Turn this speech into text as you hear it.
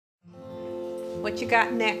What you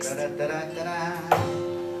got next? Alright,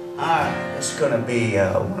 this is going to be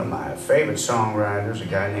one of my favorite songwriters, a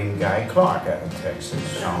guy named Guy Clark out of Texas,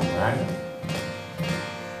 songwriter.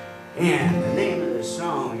 And the name of the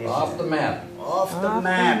song is Off the Map. Off the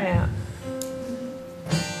Map.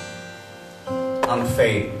 I'm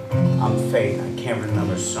fading. I'm fading. I can't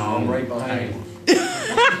remember the song. I'm right behind you.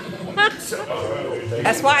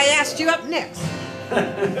 That's why I asked you up next.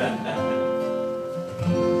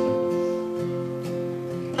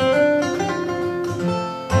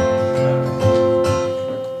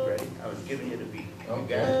 Ready? I was giving you the beat.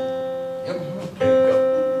 Okay. Yep. Okay, go.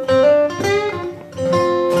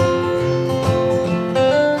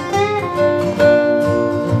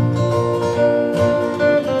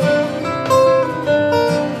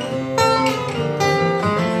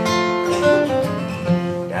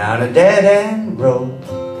 Down a dead-end road,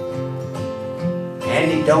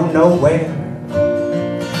 and you don't know where.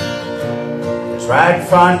 His right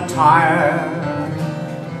front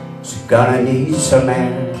tire's gonna need some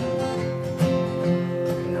air.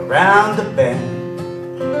 And around the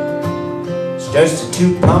bend, it's just a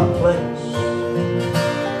two-pump place.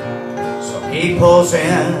 So he pulls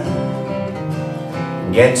in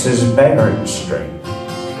and gets his bearings straight.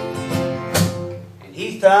 And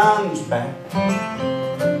he thumbs back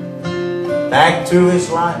through his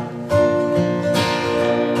life.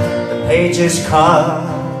 The pages cut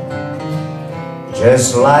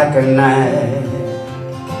just like a knife.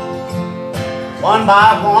 One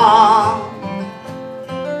by one,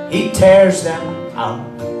 he tears them out.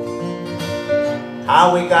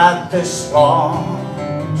 How we got this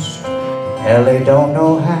lost, hell, he don't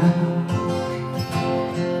know how.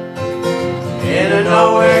 In a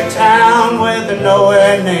nowhere town with a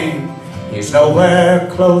nowhere name, he's nowhere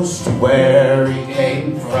close to where he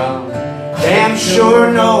came from. Damn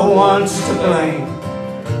sure no one's to blame,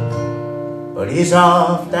 but he's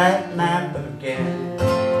off that map again.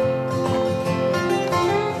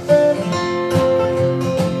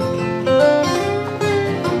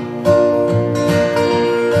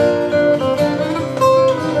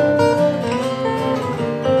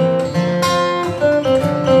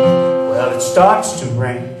 Well, it starts to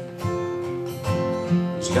rain.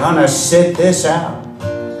 He's gonna sit this out.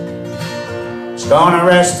 He's gonna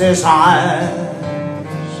rest his eyes.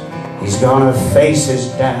 He's gonna face his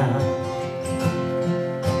doubt.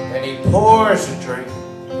 Then he pours a drink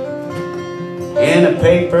in a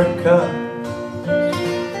paper cup.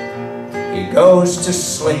 He goes to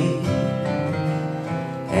sleep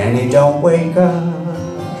and he don't wake up.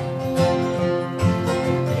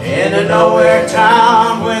 In a nowhere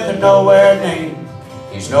town with a nowhere name,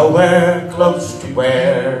 he's nowhere close to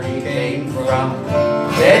where he came from.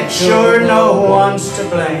 Dead sure no one's to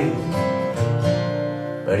blame,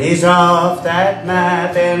 but he's off that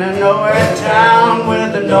map. In a nowhere town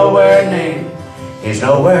with a nowhere name, he's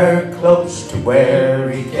nowhere close to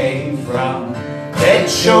where he came from. Dead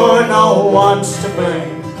sure no one's to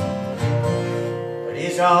blame, but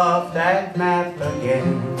he's off that map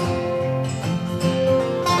again.